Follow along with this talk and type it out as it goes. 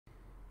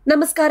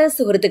നമസ്കാരം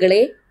സുഹൃത്തുക്കളെ,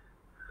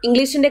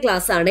 ഇംഗ്ലീഷിന്റെ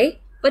ക്ലാസ് ആണ്.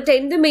 ഇപ്പൊ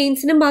 10th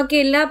മെയിൻസിനും ബാക്കി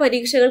എല്ലാ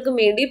പരീക്ഷകൾക്കും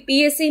വേണ്ടി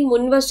PSC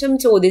മുൻവർഷം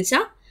ചോദിച്ച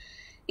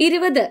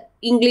 20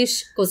 ഇംഗ്ലീഷ്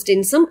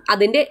ക്വസ്റ്റ്യൻസും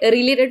അതിന്റെ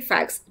റിലേറ്റഡ്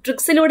ഫാക്ട്സ്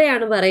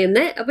ട്രിക്സിലൂടെയാണ്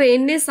പറയുന്നത്. അപ്പൊ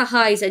എന്നെ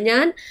സഹായിച്ച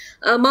ഞാൻ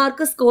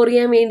മാർക്ക് സ്കോർ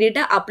ചെയ്യാൻ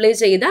വേണ്ടിയിട്ട് അപ്ലൈ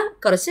ചെയ്ത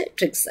കുറച്ച്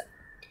ട്രിക്സ്.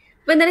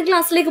 അപ്പൊ എന്തായാലും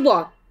ക്ലാസ്സിലേക്ക്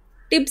പോവാം.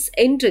 ടിപ്സ്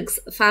ആൻഡ്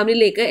ട്രിക്സ്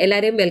ഫാമിലിയിലേക്ക്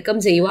എല്ലാവരെയും വെൽക്കം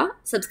ചെയ്യുക.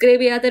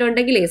 സബ്സ്ക്രൈബ്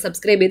ചെയ്യാത്തവരുണ്ടെങ്കിലേ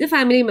സബ്സ്ക്രൈബ് ചെയ്ത്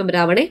ഫാമിലി മെമ്പർ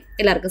ആവണേ.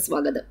 എല്ലാവർക്കും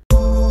സ്വാഗതം.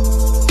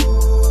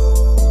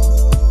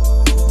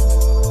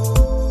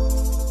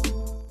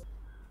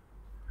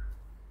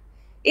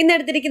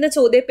 ഇന്നെടുത്തിരിക്കുന്ന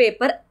ചോദ്യ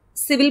പേപ്പർ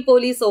സിവിൽ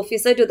പോലീസ്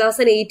ഓഫീസർ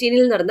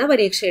 2018 നടന്ന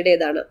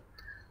പരീക്ഷയുടേതാണ്.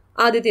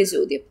 ആദ്യത്തെ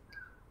ചോദ്യം,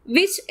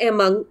 which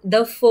among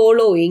the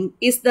following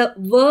is the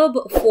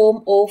verb form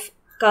of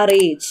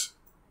courage?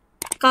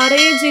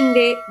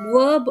 കറേജിന്റെ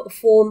verb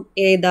form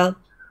ഏതാ?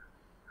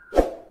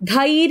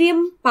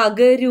 ധൈര്യം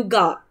പകരുക,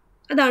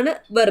 അതാണ്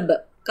വെർബ്.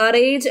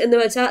 കറേജ് എന്ന്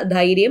വെച്ചാൽ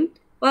ധൈര്യം,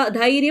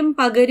 ധൈര്യം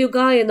പകരുക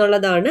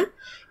എന്നുള്ളതാണ്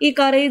ഈ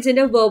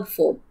കറേജിന്റെ വെർബ്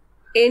ഫോം.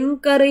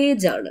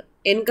 എൻകറേജ് ആണ്.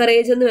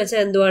 എൻകറേജ് എന്ന്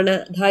വെച്ചാൽ എന്തുവാണ്?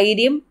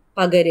 ധൈര്യം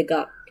പകരുക.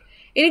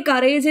 ഇനി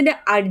കറേജിന്റെ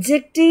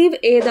അഡ്ജക്റ്റീവ്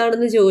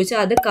ഏതാണെന്ന് ചോദിച്ചാൽ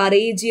അത്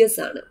കറേജിയസ്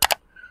ആണ്.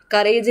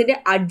 കറേജിന്റെ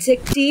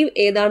അഡ്ജക്റ്റീവ്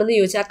ഏതാണെന്ന്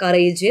ചോദിച്ചാൽ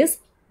കറേജിയസ്.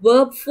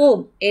 വെർബ് ഫോം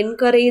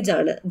എൻകറേജ്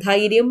ആണ്.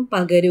 ധൈര്യം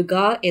പകരുക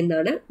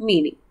എന്നാണ്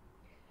മീനിങ്.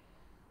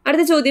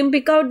 അടുത്ത ചോദ്യം,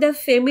 pick out the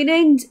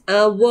feminine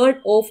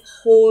word of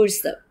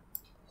horse.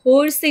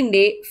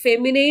 ഹോഴ്സിന്റെ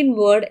feminine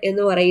word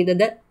എന്ന്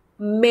പറയുന്നത്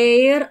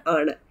മേയർ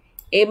ആണ്.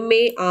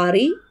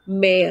 MARE,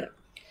 mayor.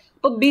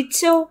 അപ്പൊ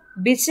ബിച്ചോ?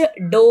 ബിച്ച്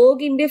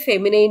ഡോഗിന്റെ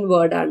ഫെമിനൈൻ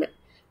വേർഡ് ആണ്.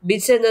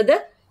 ബിച്ച് എന്നത്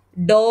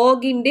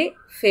ഡോഗിന്റെ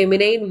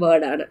ഫെമിനൈൻ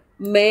വേർഡ് ആണ്.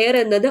 മേയർ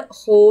എന്നത്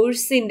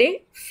ഹോഴ്സിന്റെ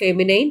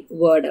ഫെമിനൈൻ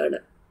വേർഡ് ആണ്.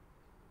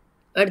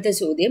 അടുത്ത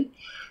ചോദ്യം,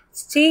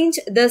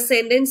 change the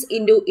sentence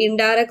into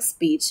indirect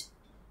speech.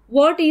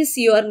 What is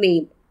your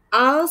name?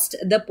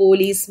 Asked the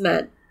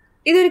policeman.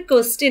 ഇതൊരു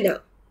ക്വസ്റ്റ്യനാ.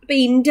 അപ്പൊ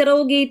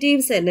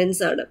ഇന്ററോഗേറ്റീവ്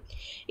സെന്റൻസ് ആണ്.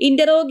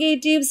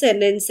 ഇന്ററോഗേറ്റീവ്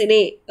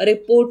സെന്റൻസിനെ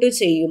റിപ്പോർട്ട്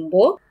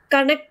ചെയ്യുമ്പോൾ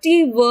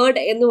കണക്റ്റീവ്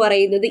വേർഡ് എന്ന്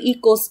പറയുന്നത് ഈ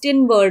ക്വസ്റ്റ്യൻ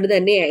വേർഡ്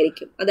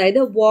തന്നെയായിരിക്കും. അതായത്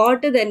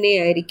വാട്ട്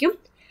തന്നെയായിരിക്കും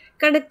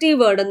കണക്റ്റീവ്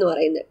വേർഡ് എന്ന്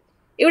പറയുന്നത്.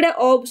 ഇവിടെ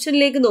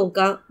ഓപ്ഷനിലേക്ക്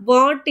നോക്കാം.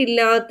 വാട്ട്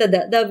ഇല്ലാത്തത്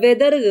ദ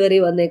വെദർ കയറി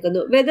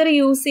വന്നേക്കുന്നു. വെദർ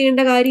യൂസ്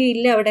ചെയ്യേണ്ട കാര്യം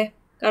ഇല്ല അവിടെ,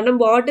 കാരണം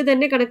വാട്ട്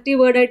തന്നെ കണക്റ്റീവ്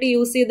വേർഡായിട്ട്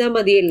യൂസ് ചെയ്താൽ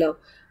മതിയല്ലോ.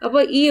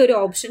 അപ്പോൾ ഈ ഒരു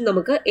ഓപ്ഷൻ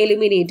നമുക്ക്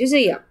എലിമിനേറ്റ്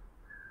ചെയ്യാം.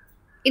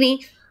 ഇനി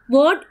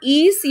വാട്ട്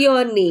ഈസ്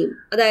യുവർ നെയിം,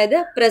 അതായത്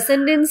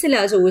പ്രസന്റ്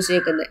ടെൻസിലാണ്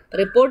ചോദിച്ചേക്കുന്നത്.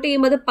 റിപ്പോർട്ട്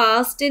ചെയ്യുമ്പോൾ അത്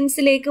പാസ്റ്റ്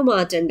ടെൻസിലേക്ക്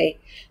മാറ്റണ്ടേ.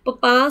 അപ്പൊ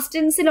പാസ്റ്റ്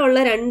ടെൻസിലുള്ള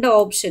രണ്ട്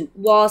ഓപ്ഷൻ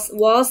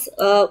വാസ്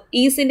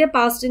ഈസിന്റെ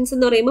പാസ്റ്റ് ടെൻസ്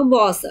എന്ന് പറയുമ്പോൾ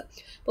വാസ്.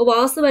 അപ്പൊ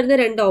വാസ് വരുന്ന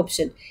രണ്ട്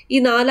ഓപ്ഷൻ. ഈ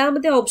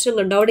നാലാമത്തെ ഓപ്ഷൻ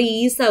കണ്ടോ, അവിടെ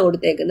ഈസാ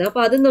കൊടുത്തേക്കുന്നത്.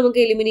 അപ്പൊ അത് നമുക്ക്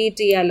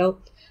എലിമിനേറ്റ് ചെയ്യാലോ.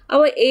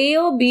 അപ്പോൾ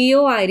എയോ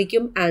ബിയോ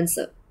ആയിരിക്കും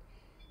ആൻസർ.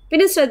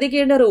 പിന്നെ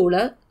ശ്രദ്ധിക്കേണ്ട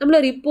റൂള്, നമ്മൾ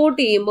റിപ്പോർട്ട്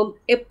ചെയ്യുമ്പം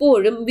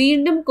എപ്പോഴും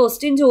വീണ്ടും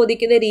ക്വസ്റ്റ്യൻ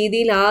ചോദിക്കുന്ന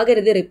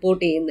രീതിയിലാകരുത്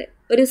റിപ്പോർട്ട് ചെയ്യുന്നത്.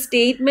 ഒരു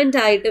സ്റ്റേറ്റ്മെന്റ്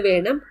ആയിട്ട്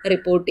വേണം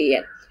റിപ്പോർട്ട്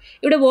ചെയ്യാൻ.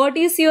 ഇവിടെ വാട്ട്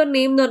ഈസ് യുവർ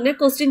നെയിം എന്ന് പറഞ്ഞാൽ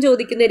ക്വസ്റ്റ്യൻ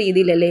ചോദിക്കുന്ന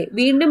രീതിയിലല്ലേ.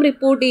 വീണ്ടും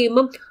റിപ്പോർട്ട്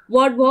ചെയ്യുമ്പം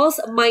വാട്ട്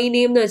വാസ് മൈ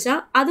നെയിം എന്ന് വെച്ചാൽ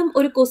അതും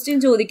ഒരു ക്വസ്റ്റ്യൻ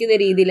ചോദിക്കുന്ന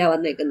രീതിയിലാണ്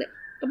വന്നേക്കുന്നത്.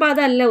 അപ്പൊ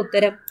അതല്ല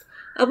ഉത്തരം.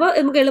 അപ്പൊ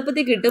നമുക്ക്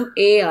എളുപ്പത്തിൽ കിട്ടും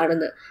A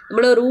ആണെന്ന്.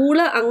 നമ്മൾ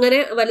റൂള്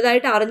അങ്ങനെ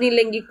വലുതായിട്ട്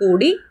അറിഞ്ഞില്ലെങ്കിൽ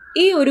കൂടി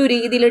ഈ ഒരു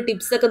രീതിയിലെ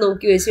ടിപ്സ് ഒക്കെ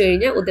നോക്കി വെച്ച്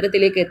കഴിഞ്ഞാൽ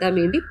ഉത്തരത്തിലേക്ക് എത്താൻ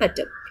വേണ്ടി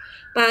പറ്റും.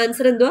 അപ്പൊ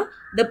ആൻസർ എന്തുവാ?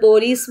 The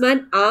policeman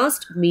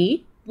asked me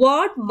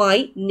what my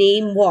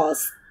name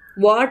was.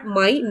 What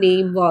my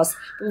name was.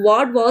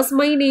 What was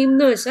my name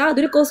എന്ന് വെച്ചാൽ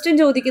അതൊരു ക്വസ്റ്റ്യൻ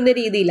ചോദിക്കുന്ന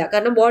രീതിയില്ല.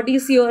 കാരണം വാട്ട്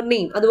ഈസ് യുവർ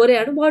നെയിം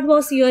അതുപോലെയാണ് വാട്ട്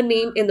വാസ് യുവർ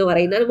നെയിം എന്ന്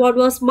പറയുന്നത്, വാട്ട്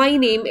വാസ് മൈ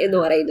നെയിം എന്ന്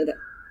പറയുന്നത്.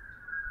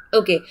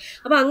 ഓക്കെ,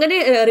 അപ്പൊ അങ്ങനെ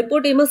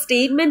റിപ്പോർട്ട് ചെയ്യുമ്പോൾ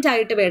സ്റ്റേറ്റ്മെന്റ്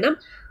ആയിട്ട് വേണം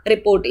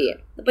റിപ്പോർട്ട് ചെയ്യാൻ.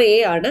 അപ്പൊ A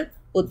ആണ്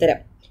ഉത്തരം.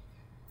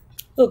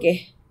 ഓക്കെ,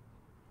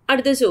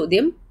 അടുത്ത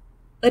ചോദ്യം,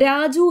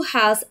 Raju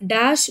has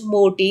dash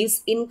motifs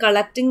in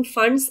collecting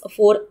funds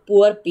four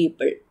poor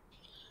people.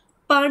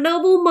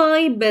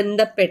 പണവുമായി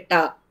ബന്ധപ്പെട്ട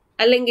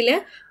അല്ലെങ്കിൽ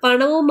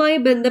പണവുമായി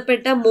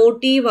ബന്ധപ്പെട്ട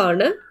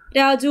മോട്ടീവാണ്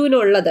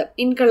രാജുവിനുള്ളത്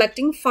in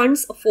collecting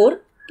funds four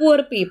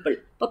poor people.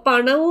 അപ്പൊ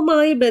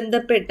പണവുമായി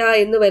ബന്ധപ്പെട്ട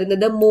എന്ന്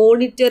വരുന്നത്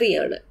മോണിറ്ററി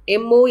ആണ്.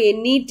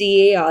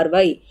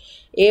 MONETARY,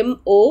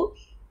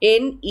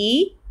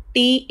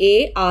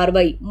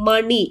 MONETARY,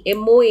 മണി.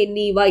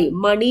 MONEY,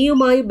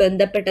 മണിയുമായി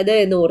ബന്ധപ്പെട്ടത്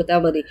എന്ന് ഓർത്താൽ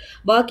മതി.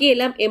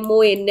 ബാക്കിയെല്ലാം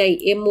MONI,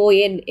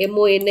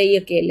 MONI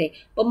ഒക്കെ അല്ലേ.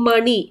 അപ്പൊ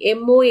മണി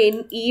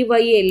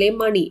MONEY അല്ലേ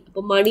മണി.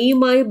 അപ്പൊ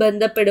മണിയുമായി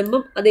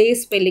ബന്ധപ്പെടുമ്പം അതേ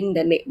സ്പെല്ലിംഗ്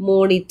തന്നെ,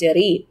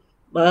 മോണിറ്ററി,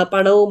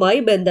 പണവുമായി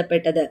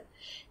ബന്ധപ്പെട്ടത്.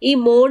 ഈ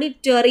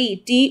മോണിറ്ററി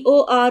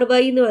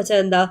TORY എന്ന്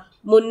വെച്ചാൽ എന്താ?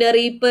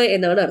 മുന്നറിയിപ്പ്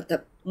എന്നാണ്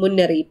അർത്ഥം,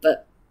 മുന്നറിയിപ്പ്.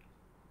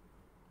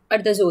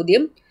 അടുത്ത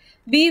ചോദ്യം,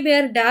 we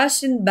were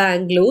dash in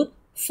Bangalore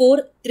four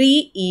 3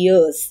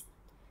 years.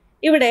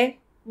 ഇവിടെ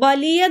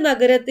വലിയ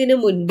നഗരത്തിന്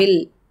മുൻപിൽ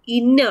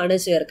ഇന്നാണ്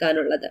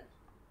ചേർക്കാനുള്ളത്.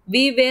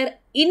 We were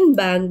in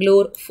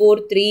Bangalore four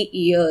 3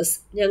 years.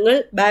 ഞങ്ങൾ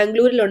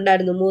ബാംഗ്ലൂരിൽ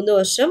ഉണ്ടായിരുന്നു, 3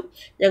 വർഷം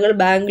ഞങ്ങൾ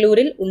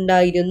ബാംഗ്ലൂരിൽ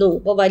ഉണ്ടായിരുന്നു.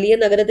 അപ്പോൾ വലിയ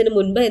നഗരത്തിന്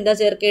മുൻപ് എന്താ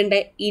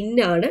ചേർക്കേണ്ടത്?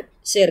 ഇന്നാണ്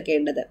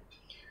ചേർക്കേണ്ടത്.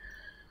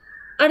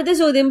 അടുത്ത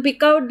ചോദ്യം,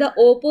 pick out the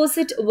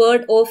opposite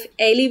word of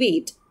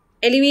elevate.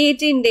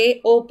 എലിവേറ്റിന്റെ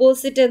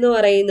opposite എന്ന്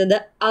പറയുന്നത്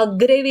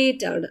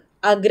അഗ്രവേറ്റ് ആണ്.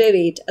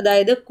 അഗ്രവേറ്റ്,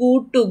 അതായത്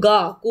കൂട്ടുക,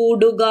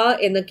 കൂടുക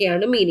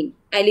എന്നൊക്കെയാണ് മീനിങ്.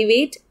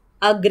 Elevate,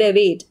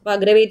 aggravate. അപ്പൊ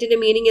അഗ്രവേറ്റിന്റെ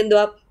മീനിങ്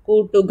എന്തുവാ?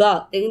 കൂട്ടുക,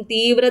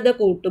 തീവ്രത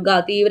കൂട്ടുക,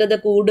 തീവ്രത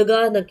കൂടുക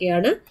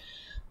എന്നൊക്കെയാണ്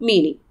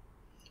മീനിങ്.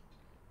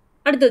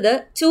 അടുത്തത്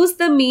choose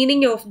the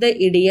meaning of the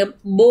idiom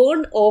bone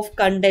of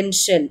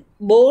contention.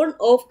 Bone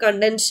of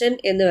contention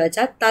എന്ന്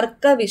വെച്ചാൽ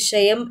തർക്ക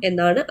വിഷയം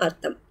എന്നാണ്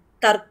അർത്ഥം.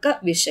 തർക്ക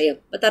വിഷയം.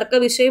 തർക്ക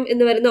വിഷയം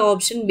എന്ന് വരുന്ന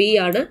ഓപ്ഷൻ ബി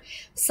ആണ്.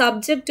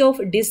 Subject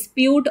of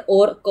dispute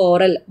or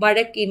coral,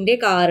 വഴക്കിന്റെ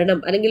കാരണം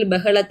അല്ലെങ്കിൽ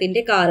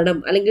ബഹളത്തിന്റെ കാരണം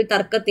അല്ലെങ്കിൽ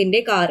തർക്കത്തിന്റെ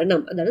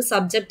കാരണം, അതാണ്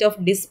subject of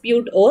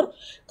dispute or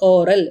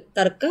coral,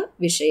 തർക്ക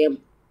വിഷയം.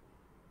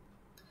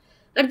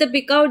 അടുത്ത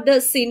pick out the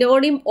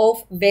synonym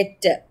of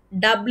wet.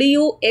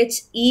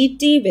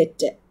 WHET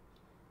wet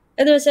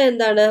എന്ന് വെച്ചാൽ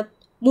എന്താണ്?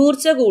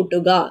 മൂർച്ച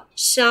കൂട്ടുക,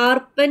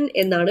 ഷാർപ്പൻ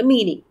എന്നാണ്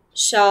മീനിങ്.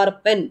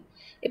 ഷാർപ്പൻ.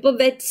 ഇപ്പൊ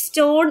വെറ്റ്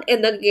സ്റ്റോൺ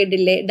എന്നൊക്കെ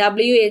കേട്ടില്ലേ?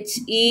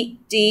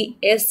 WHETSTONE.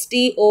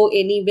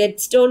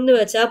 വെറ്റ് സ്റ്റോൺ എന്ന്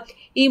വെച്ചാൽ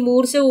ഈ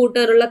മൂർച്ച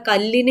കൂട്ടാനുള്ള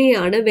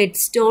കല്ലിനെയാണ്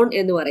വെറ്റ് സ്റ്റോൺ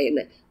എന്ന്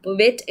പറയുന്നത്. അപ്പൊ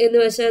വെറ്റ് എന്ന്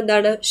വെച്ചാൽ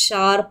എന്താണ്?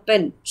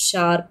 Sharpen,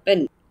 sharpen.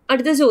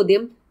 അടുത്ത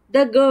ചോദ്യം, the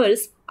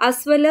girls as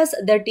well as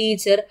the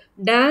teacher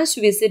dash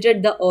visited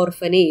the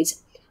orphanage.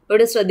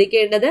 ഇവിടെ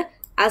ശ്രദ്ധിക്കേണ്ടത്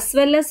as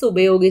well as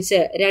ഉപയോഗിച്ച്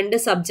രണ്ട്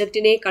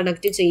സബ്ജക്റ്റിനെ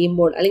കണക്ട്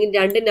ചെയ്യുമ്പോൾ അല്ലെങ്കിൽ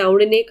രണ്ട്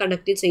നൗണിനെ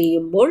കണക്ട്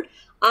ചെയ്യുമ്പോൾ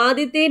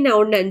ആദ്യത്തെ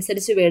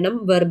നൗണിനനുസരിച്ച് വേണം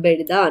വെർബ്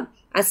എഴുതാൻ.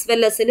 as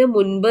well asന്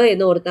മുൻപ്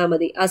എന്ന് ഓർത്താൽ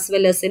മതി. as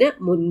well asന്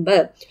മുൻപ്.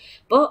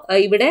 അപ്പോൾ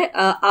ഇവിടെ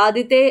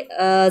ആദ്യത്തെ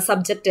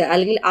സബ്ജക്റ്റ്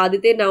അല്ലെങ്കിൽ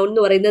ആദ്യത്തെ നൗൺ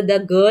എന്ന് പറയുന്നത് ദ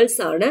ഗേൾസ്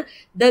ആണ്.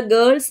 ദ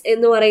ഗേൾസ്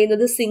എന്ന്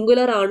പറയുന്നത്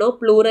സിംഗുലർ ആണോ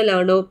പ്ലൂറൽ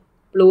ആണോ?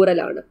 പ്ലൂറൽ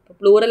ആണ്.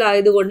 പ്ലൂറൽ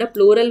ആയതുകൊണ്ട്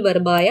പ്ലൂറൽ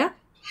വെർബായ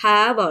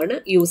ഹാവ് ആണ്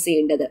യൂസ്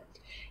ചെയ്യേണ്ടത്.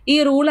 ഈ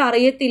റൂൾ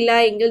അറിയത്തില്ല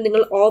എങ്കിൽ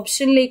നിങ്ങൾ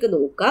ഓപ്ഷനിലേക്ക്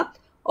നോക്കുക.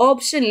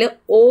 ഓപ്ഷനിൽ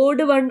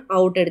ഓഡ് വൺ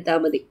ഔട്ട് എടുത്താൽ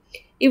മതി.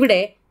 ഇവിടെ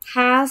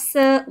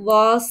ഹാസ്,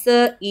 വാസ്,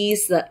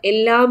 ഈസ്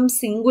എല്ലാം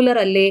സിംഗുലർ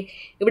അല്ലേ?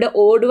 ഇവിടെ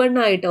ഓഡ് വൺ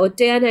ആയിട്ട്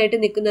ഒറ്റയാനായിട്ട്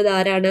നിൽക്കുന്നത്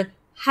ആരാണ്?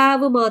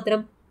 ഹാവ്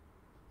മാത്രം.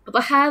 അപ്പൊ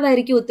ഹാവ്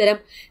ആയിരിക്കും ഉത്തരം.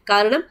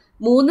 കാരണം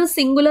 3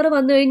 സിംഗുലർ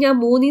വന്നു കഴിഞ്ഞാൽ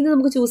 3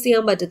 നമുക്ക് ചൂസ്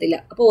ചെയ്യാൻ പറ്റത്തില്ല.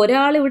 അപ്പൊ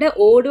ഒരാൾ ഇവിടെ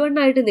ഓഡ് വൺ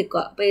ആയിട്ട്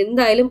നിൽക്കുക. അപ്പൊ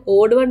എന്തായാലും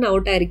ഓഡ് വൺ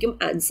ഔട്ട് ആയിരിക്കും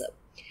ആൻസർ.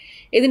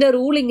 ഇതിന്റെ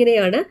റൂൾ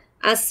ഇങ്ങനെയാണ്.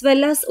 as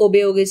well as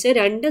ഉപയോഗിച്ച്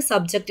രണ്ട്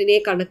സബ്ജക്റ്റിനെ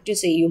കണക്ട്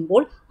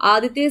ചെയ്യുമ്പോൾ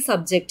ആദ്യത്തെ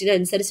സബ്ജക്റ്റിന്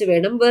അനുസരിച്ച്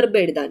വേണം വെർബ്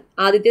എഴുതാൻ.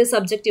 ആദ്യത്തെ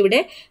സബ്ജക്റ്റ് ഇവിടെ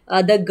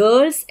ദ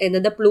ഗേൾസ്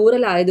എന്നത്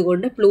പ്ലൂറൽ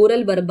ആയതുകൊണ്ട്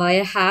പ്ലൂറൽ വെർബായ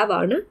ഹാവ്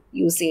ആണ്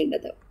യൂസ്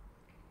ചെയ്യേണ്ടത്.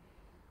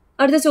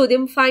 അടുത്ത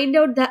ചോദ്യം, find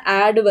out the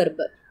add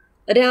verb.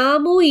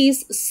 Ramu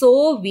is so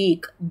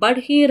week but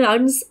he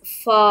runs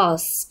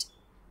fast.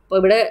 അപ്പൊ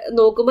ഇവിടെ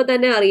നോക്കുമ്പോൾ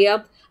തന്നെ അറിയാം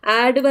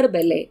ആഡ് വെർബ്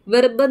അല്ലേ?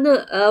 വെർബ് എന്ന്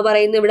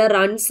പറയുന്നത് ഇവിടെ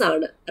റൺസ്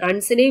ആണ്.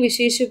 റൺസിനെ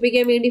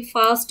വിശേഷിപ്പിക്കാൻ വേണ്ടി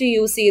ഫാസ്റ്റ്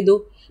യൂസ് ചെയ്തു.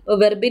 അപ്പൊ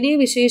വെർബിനെ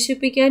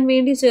വിശേഷിപ്പിക്കാൻ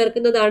വേണ്ടി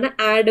ചേർക്കുന്നതാണ്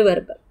ആഡ്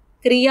വെർബ്.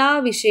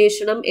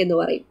 ക്രിയാവിശേഷണം എന്ന്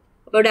പറയും.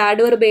 അപ്പൊ ഇവിടെ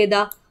ആഡ് വെർബ്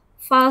ഏതാ?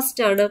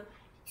 ഫാസ്റ്റ് ആണ്.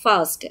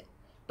 ഫാസ്റ്റ്.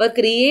 അപ്പൊ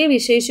ക്രിയയെ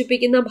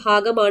വിശേഷിപ്പിക്കുന്ന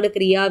ഭാഗമാണ്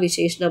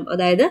ക്രിയാവിശേഷണം,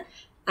 അതായത്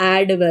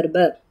ആഡ്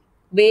വെർബ്.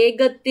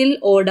 വേഗത്തിൽ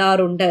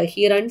ഓടാറുണ്ട്.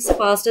 ഹി റൺസ്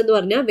ഫാസ്റ്റ് എന്ന്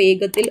പറഞ്ഞാൽ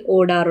വേഗത്തിൽ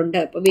ഓടാറുണ്ട്.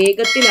 അപ്പൊ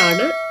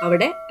വേഗത്തിലാണ്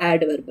അവിടെ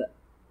ആഡ് വെർബ്.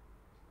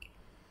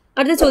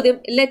 അടുത്ത ചോദ്യം,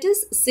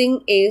 let's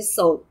sing a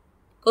song.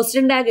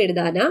 Question tag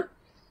എഴുതാനാ.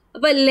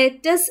 അപ്പൊ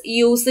ലെറ്റസ്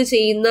യൂസ്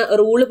ചെയ്യുന്ന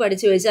റൂള്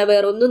പഠിച്ചു വെച്ചാൽ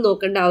വേറെ ഒന്നും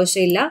നോക്കേണ്ട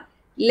ആവശ്യമില്ല.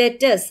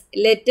 ലെറ്റസ്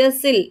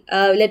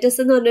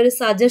എന്ന് പറഞ്ഞൊരു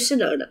സജഷൻ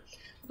ആണ്.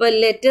 അപ്പൊ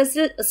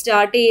ലെറ്റസ്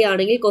സ്റ്റാർട്ട്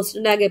ചെയ്യുകയാണെങ്കിൽ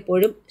ക്വസ്റ്റ്യൻ ടാഗ്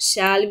എപ്പോഴും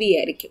ഷാൽ വി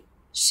ആയിരിക്കും.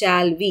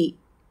 Shall we.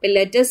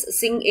 Let's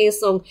sing a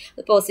song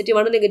positive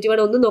ആണോ നെഗറ്റീവ്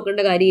ആണോ ഒന്നും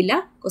നോക്കേണ്ട കാര്യമില്ല.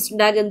 Question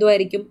tag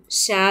എന്തുമായിരിക്കും?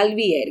 ഷാൽ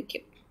വി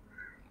ആയിരിക്കും.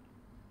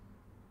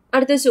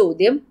 അടുത്ത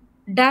ചോദ്യം,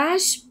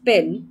 dash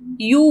pen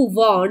you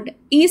want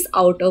is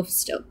out of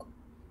stock.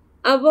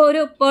 അപ്പോൾ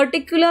ഒരു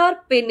പെർട്ടിക്കുലർ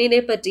പെന്നിനെ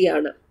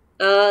പറ്റിയാണ്.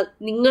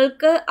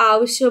 നിങ്ങൾക്ക്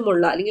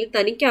ആവശ്യമുള്ള അല്ലെങ്കിൽ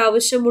തനിക്ക്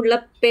ആവശ്യമുള്ള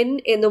പെൻ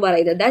എന്ന്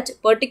പറയുന്നത് ദാറ്റ്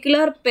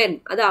പെർട്ടിക്കുലർ പെൻ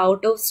അത്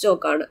ഔട്ട് ഓഫ്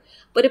സ്റ്റോക്ക് ആണ്.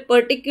 ഒരു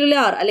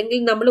പെർട്ടിക്കുലർ അല്ലെങ്കിൽ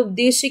നമ്മൾ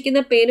ഉദ്ദേശിക്കുന്ന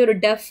പേൻ ഒരു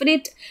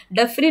ഡെഫിനിറ്റ്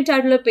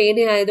ആയിട്ടുള്ള പേന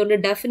ആയതുകൊണ്ട്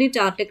ഡെഫിനിറ്റ്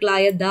ആർട്ടിക്കിൾ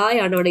ആയ ദ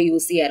ആണ് അവിടെ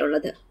യൂസ്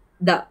ചെയ്യാറുള്ളത്.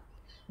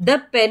 The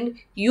pen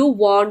you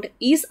want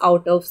is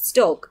out of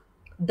stock.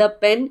 The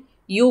pen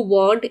you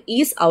want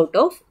is out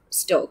of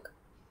stock.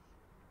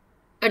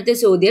 അടുത്ത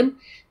ചോദ്യം,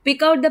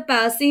 pick out the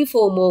passive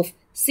form of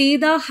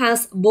Sita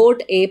has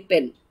bought A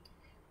pen.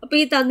 അപ്പൊ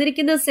ഈ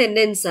തന്നിരിക്കുന്ന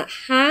സെന്റൻസ്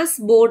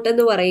ഹാസ് ബോട്ട്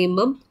എന്ന്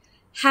പറയുമ്പം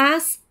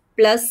has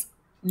plus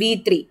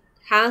V3,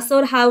 has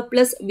or have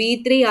plus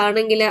V3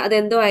 ആണെങ്കിൽ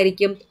അതെന്തോ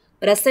ആയിരിക്കും?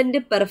 പ്രസന്റ്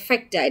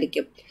പെർഫെക്റ്റ്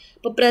ആയിരിക്കും.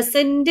 അപ്പൊ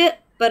പ്രസന്റ്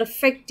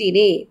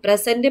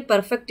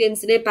പെർഫെക്റ്റ്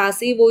ടെൻസിനെ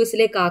പാസീവ്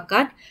വോയിസിലേക്ക്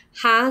ആക്കാൻ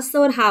has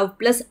or have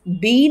plus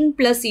been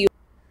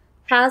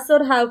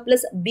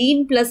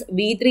plus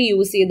V3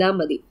 use ചെയ്താൽ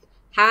മതി.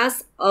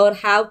 Has or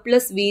have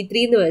plus V3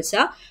 എന്ന്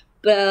വെച്ചാൽ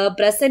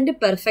പ്രസന്റ്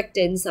പെർഫെക്റ്റ്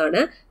ടെൻസ് ആണ്.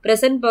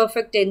 പ്രസന്റ്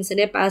പെർഫെക്റ്റ്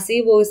ടെൻസിനെ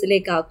പാസീവ്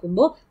വോയിസിലേക്ക്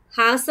ആക്കുമ്പോൾ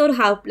has or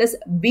have plus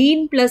been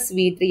plus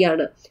V3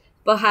 ആണ്.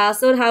 അപ്പോൾ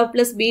has or have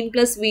plus been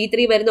plus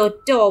V3 വരുന്ന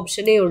ഒറ്റ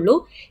ഓപ്ഷനേ ഉള്ളൂ.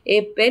 A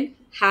pen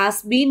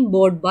has been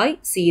boat by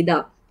Sita.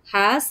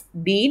 Has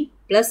been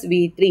plus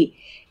V3.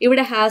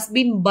 ഇവിടെ has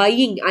been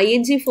buying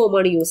ING form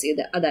ആണ് use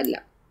ചെയ്തത്, അതല്ല.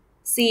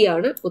 സി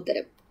ആണ്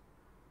ഉത്തരം.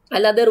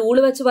 അല്ലാതെ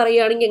റൂള് വെച്ച്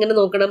പറയുകയാണെങ്കിൽ എങ്ങനെ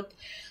നോക്കണം?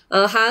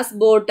 ഹാസ്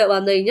ബോട്ട്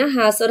വന്നു കഴിഞ്ഞാൽ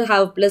has or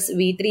have plus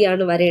V3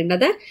 ആണ്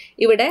വരേണ്ടത്.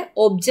 ഇവിടെ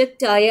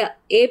ഒബ്ജക്റ്റ് ആയ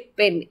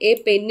എ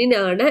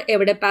പെന്നിനാണ്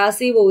ഇവിടെ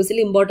പാസീവ് വോയിസിൽ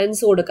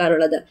ഇമ്പോർട്ടൻസ്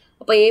കൊടുക്കാനുള്ളത്.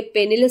 അപ്പൊ എ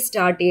പെന്നിൽ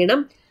സ്റ്റാർട്ട് ചെയ്യണം.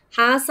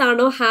 ഹാസ്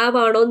ആണോ ഹാവ്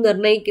ആണോ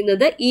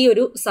നിർണ്ണയിക്കുന്നത് ഈ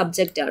ഒരു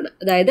സബ്ജക്റ്റ് ആണ്.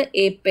 അതായത്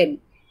എ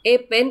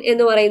പെൻ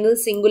എന്ന് പറയുന്നത്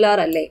സിംഗുലാർ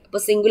അല്ലേ? അപ്പൊ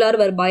സിംഗുലാർ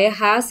വെർബായ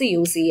ഹാസ്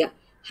യൂസ് ചെയ്യുക.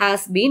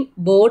 Has been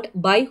boat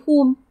by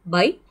whom?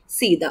 By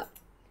Sita.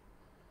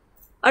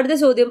 അടുത്ത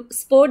ചോദ്യം,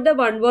 spot the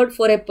one word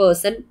for A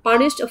person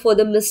punished for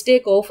the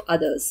mistake of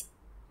others.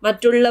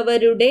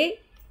 മറ്റുള്ളവരുടെ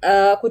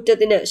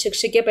കുറ്റത്തിന്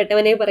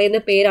ശിക്ഷിക്കപ്പെട്ടവനെ പറയുന്ന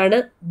പേരാണ്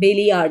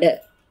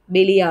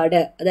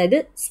ബലിയാട്. അതായത്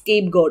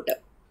scape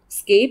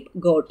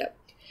got.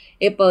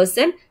 A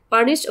person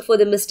punished for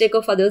the mistake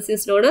of others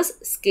is known as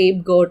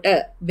scape got,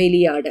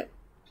 ബലിയാട്.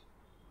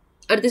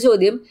 അടുത്ത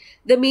ചോദ്യം,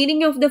 the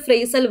meaning of the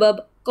phrasal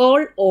verb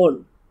call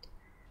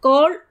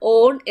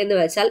on എന്ന്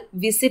വെച്ചാൽ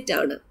visit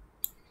ആണ്.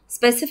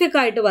 സ്പെസിഫിക്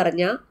ആയിട്ട്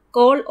പറഞ്ഞാൽ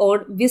call on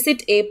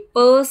visit A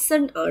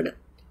person ആണ്.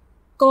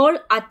 കോൾ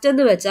അറ്റ്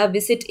എന്ന് വെച്ചാൽ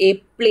വിസിറ്റ് എ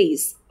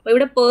പ്ലേസ്. അപ്പൊ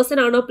ഇവിടെ പേഴ്സൺ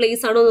ആണോ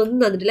പ്ലേസ് ആണോ എന്നൊന്നും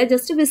തന്നിട്ടില്ല,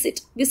 ജസ്റ്റ്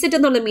വിസിറ്റ്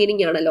എന്നുള്ള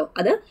മീനിങ് ആണല്ലോ.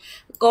 അത്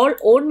കോൾ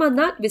ഓൺ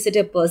വന്നാൽ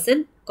visit A person,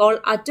 call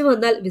at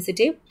വന്നാൽ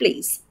വിസിറ്റ് എ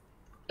പ്ലേസ്.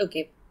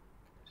 ഓക്കെ.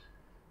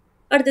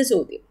 അടുത്ത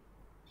ചോദ്യം,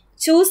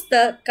 ചൂസ് ദ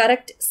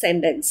കറക്റ്റ്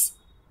സെന്റൻസ്.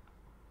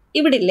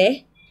 ഇവിടെ ഇല്ലേ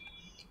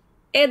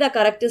ഏതാ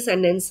കറക്റ്റ്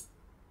സെന്റൻസ്?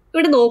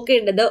 ഇവിടെ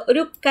നോക്കേണ്ടത്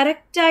ഒരു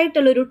കറക്റ്റ്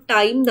ആയിട്ടുള്ളൊരു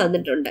ടൈം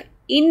തന്നിട്ടുണ്ട്.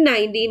 ഇൻ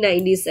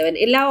 1997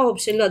 എല്ലാ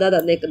ഓപ്ഷനിലും അതാ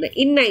തന്നേക്കുന്നത്.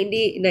 ഇൻ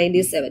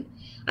 1997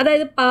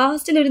 അതായത്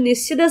പാസ്റ്റിൽ ഒരു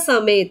നിശ്ചിത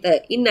സമയത്ത്,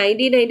 ഇൻ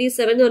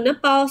 1997 എന്ന് പറഞ്ഞാൽ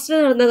പാസ്റ്റിൽ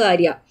നടന്ന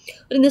കാര്യമാണ്.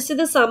 ഒരു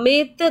നിശ്ചിത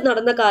സമയത്ത്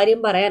നടന്ന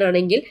കാര്യം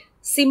പറയാനാണെങ്കിൽ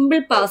സിമ്പിൾ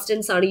പാസ്റ്റ്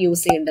ടെൻസ് ആണ്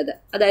യൂസ് ചെയ്യേണ്ടത്.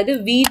 അതായത്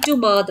V2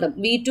 മാത്രം,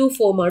 V2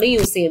 ഫോം ആണ്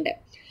യൂസ് ചെയ്യേണ്ടത്.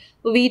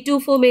 V2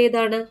 ഫോം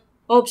ഏതാണ്?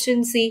 Option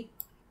C,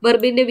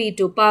 വെർബിന്റെ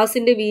V2,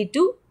 പാസിന്റെ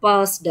V2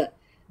 passed.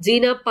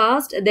 Jeena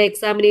passed the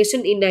examination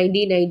in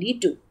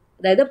 1992.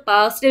 അതായത്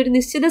പാസ്റ്റിലെ ഒരു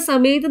നിശ്ചിത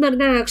സമയത്ത്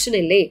നടന്ന ആക്ഷൻ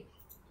അല്ലേ?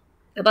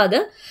 അപ്പൊ അത്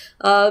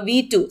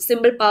V2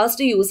 സിമ്പിൾ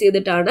പാസ്റ്റ് യൂസ്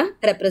ചെയ്തിട്ടാണ്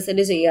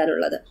റെപ്രസെന്റ്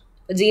ചെയ്യാനുള്ളത്.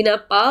 Jeena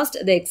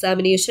passed the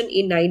examination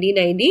in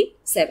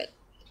 1997.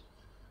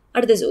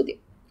 അടുത്ത ചോദ്യം,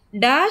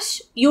 dash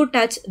you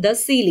touch the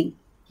ceiling.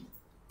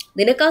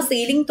 നിനക്ക് ആ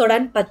സീലിംഗ്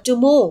തൊടാൻ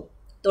പറ്റുമോ,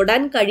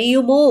 തൊടാൻ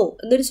കഴിയുമോ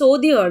എന്നൊരു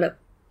ചോദ്യമാണ്.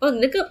 അപ്പൊ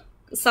നിനക്ക്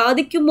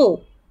സാധിക്കുമോ?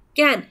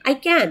 I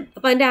can.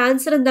 അപ്പൊ അതിന്റെ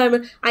ആൻസർ എന്താണ്?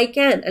 ഐ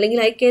ക്യാൻ അല്ലെങ്കിൽ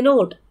ഐ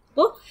കനോട്ട്.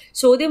 അപ്പോൾ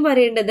ചോദ്യം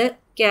വരേണ്ടത്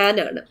ക്യാൻ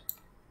ആണ്.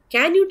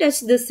 Can you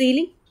touch the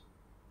ceiling?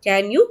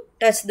 Can you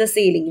touch the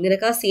ceiling?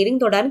 നിനക്ക് ആ സീലിംഗ്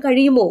തൊടാൻ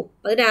കഴിയുമോ?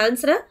 അതിന്റെ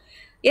ആൻസർ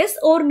യെസ്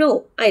ഓർ നോ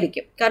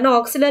ആയിരിക്കും. കാരണം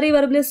auxiliary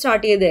വെർബിൽ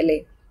start ചെയ്തതല്ലേ.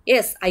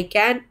 Yes I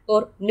can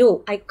or no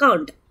I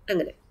can't.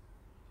 അങ്ങനെ.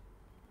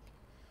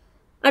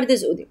 അടുത്ത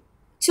ചോദ്യം,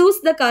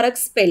 choose the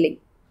correct spelling.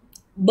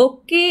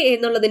 Bouquet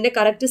എന്നുള്ളതിന്റെ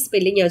കറക്റ്റ്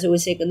സ്പെല്ലിംഗ് ആണ്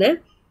ചോദിച്ചേക്കുന്നത്.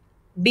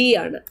 ബി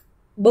ആണ്.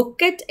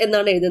 ബൊക്കറ്റ്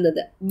എന്നാണ്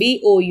എഴുതുന്നത്.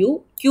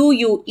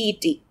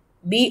 BOUQUET.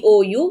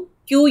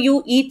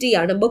 BOUQUET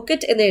ആണ്.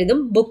 ബൊക്കറ്റ് എന്ന് എഴുതും,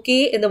 ബൊക്കെ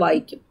എന്ന്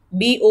വായിക്കും.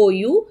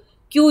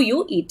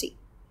 BOUQUET.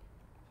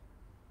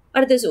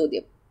 അടുത്ത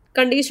ചോദ്യം,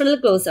 കണ്ടീഷണൽ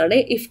ക്ലോസ് ആണ്,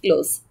 if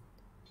close.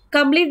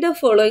 Complete the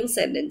following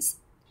sentence.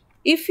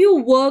 If you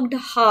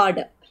worked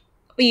hard.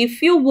 അപ്പൊ ഇഫ്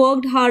യു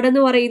വർക്ക്ഡ് ഹാർഡ്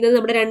എന്ന് പറയുന്നത്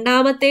നമ്മുടെ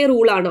രണ്ടാമത്തെ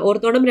റൂളാണ്.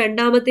 ഓർത്തോണം,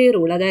 രണ്ടാമത്തെ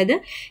റൂൾ. അതായത്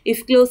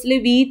ഇഫ് ക്ലോസിൽ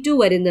V2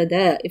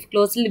 വരുന്നത്, ഇഫ്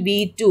ക്ലോസിൽ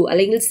V2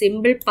 അല്ലെങ്കിൽ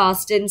സിമ്പിൾ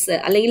പാസ്റ്റ് ടെൻസ്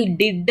അല്ലെങ്കിൽ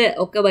ഡിഡ്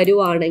ഒക്കെ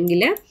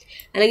വരുവാണെങ്കിൽ,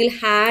 അല്ലെങ്കിൽ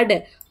ഹാഡ്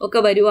ഒക്കെ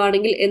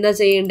വരുവാണെങ്കിൽ എന്താ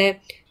ചെയ്യേണ്ടത്?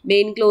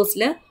 Main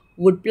ക്ലോസിൽ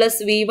would plus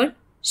V1,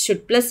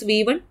 should plus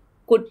V1,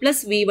 could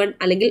plus V1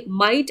 അല്ലെങ്കിൽ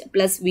മൈറ്റ്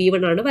പ്ലസ്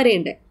V1 ആണ്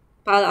വരേണ്ടത്.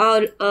 ആ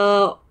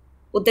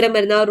ഉത്തരം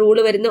വരുന്ന, ആ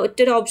റൂള് വരുന്ന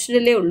ഒറ്റൊരു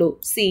ഓപ്ഷനല്ലേ ഉള്ളൂ,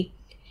 C.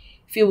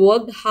 If you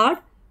worked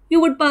hard you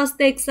would pass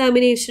the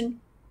examination.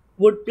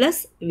 Would plus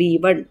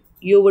V1.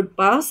 You would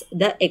pass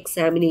the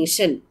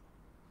examination.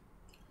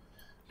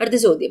 അടുത്ത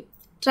ചോദ്യം,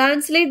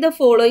 translate the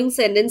following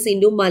sentence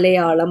into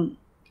Malayalam.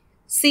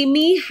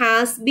 Simi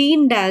has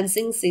been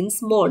dancing since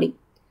morning.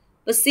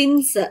 അപ്പോൾ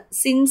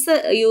since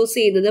use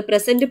ചെയ്യുന്നത്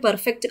present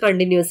perfect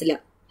കണ്ടിന്യൂസില.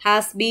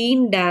 Has been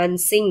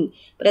dancing,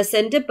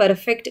 present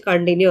perfect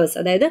continuous.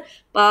 അതായത്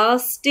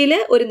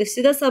പാസ്റ്റില് ഒരു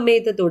നിശ്ചിത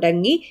സമയത്ത്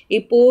തുടങ്ങി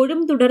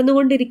ഇപ്പോഴും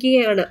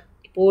തുടർന്നുകൊണ്ടിരിക്കുകയാണ്.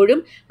 ഇപ്പോഴും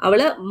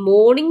അവള്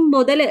മോർണിംഗ്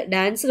മുതൽ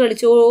ഡാൻസ്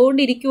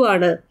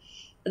കളിച്ചുകൊണ്ടിരിക്കുവാണ്.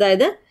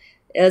 അതായത്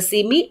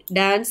സിമി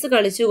ഡാൻസ്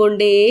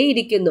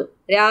കളിച്ചുകൊണ്ടേയിരിക്കുന്നു.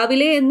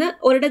 രാവിലെ എന്ന്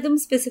ഒരിടത്തും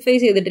സ്പെസിഫൈ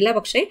ചെയ്തിട്ടില്ല,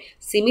 പക്ഷെ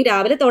സിമി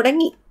രാവിലെ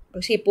തുടങ്ങി,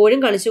 പക്ഷെ ഇപ്പോഴും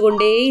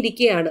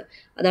കളിച്ചുകൊണ്ടേയിരിക്കുകയാണ്.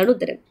 അതാണ്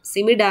ഉത്തരം.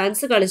 സിമി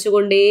ഡാൻസ്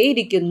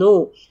കളിച്ചുകൊണ്ടേയിരിക്കുന്നു.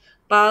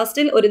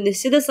 പാസ്റ്റിൽ ഒരു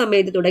നിശ്ചിത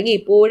സമയത്ത് തുടങ്ങി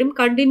ഇപ്പോഴും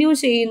കണ്ടിന്യൂ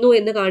ചെയ്യുന്നു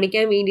എന്ന്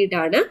കാണിക്കാൻ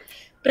വേണ്ടിയിട്ടാണ്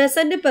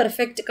present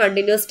perfect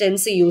continuous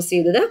tense use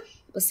ചെയ്തത്.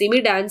 അപ്പൊ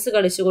Simi dance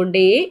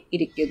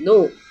കളിച്ചുകൊണ്ടേയിരിക്കുന്നു.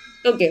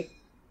 Okay.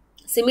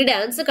 Simi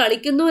dance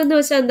കളിക്കുന്നു എന്ന്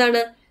വെച്ചാൽ എന്താണ്?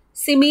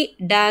 സിമി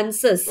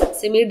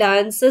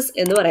ഡാൻസസ്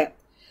എന്ന് പറയാം.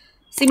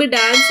 സിമി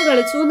ഡാൻസ്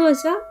കളിച്ചു എന്ന്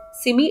വെച്ചാൽ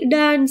സിമി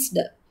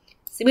ഡാൻസ്ഡ്.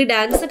 സിമി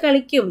ഡാൻസ്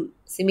കളിക്കും,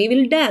 സിമി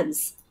വിൽ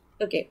ഡാൻസ്.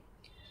 ഓക്കെ.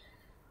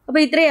 അപ്പൊ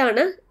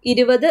ഇത്രയാണ്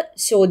 20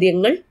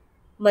 ചോദ്യങ്ങൾ.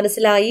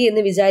 മനസ്സിലായി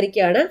എന്ന്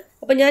വിചാരിക്കുകയാണ്.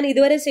 അപ്പോൾ ഞാൻ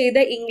ഇതുവരെ ചെയ്ത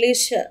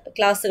ഇംഗ്ലീഷ്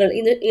ക്ലാസ്സുകൾ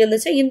എന്ന്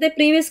വെച്ചാൽ ഇന്നത്തെ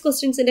പ്രീവിയസ്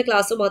ക്വസ്റ്റ്യൻസിന്റെ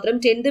ക്ലാസ് മാത്രം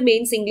 10th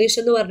മെയിൻസ് ഇംഗ്ലീഷ്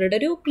എന്ന് പറഞ്ഞിട്ട്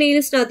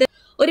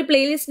ഒരു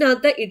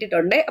പ്ലേലിസ്റ്റിനകത്ത്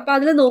ഇട്ടിട്ടുണ്ട്. അപ്പോൾ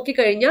അതിൽ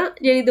നോക്കിക്കഴിഞ്ഞാൽ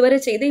ഞാൻ ഇതുവരെ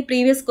ചെയ്ത ഈ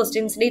പ്രീവിയസ്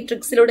ക്വസ്റ്റ്യൻസിന്റെ ഈ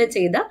ട്രിക്സിലൂടെ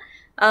ചെയ്ത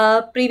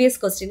പ്രീവിയസ്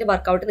ക്വസ്റ്റ്യൻ്റെ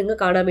വർക്കൗട്ട്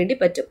നിങ്ങൾക്ക് കാണാൻ വേണ്ടി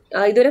പറ്റും.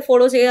 ഇതുവരെ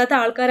ഫോളോ ചെയ്യാത്ത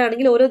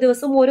ആൾക്കാരാണെങ്കിൽ ഓരോ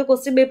ദിവസവും ഓരോ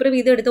ക്വസ്റ്റ്യൻ പേപ്പർ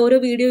വീതം എടുത്ത് ഓരോ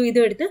വീഡിയോ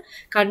വീതം എടുത്ത്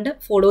കണ്ട്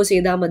ഫോളോ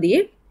ചെയ്താൽ മതിയേ.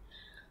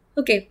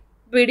 ഓക്കെ,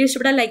 വീഡിയോ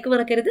ഇഷ്ടപ്പെട്ടാൽ ലൈക്ക്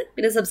മറക്കരുത്.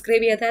 പിന്നെ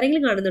സബ്സ്ക്രൈബ് ചെയ്യാത്ത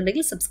ആരെങ്കിലും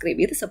കാണുന്നുണ്ടെങ്കിൽ സബ്സ്ക്രൈബ്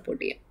ചെയ്ത്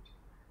സപ്പോർട്ട് ചെയ്യാം.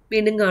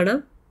 വീണ്ടും കാണാം.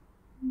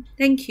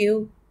 Thank you.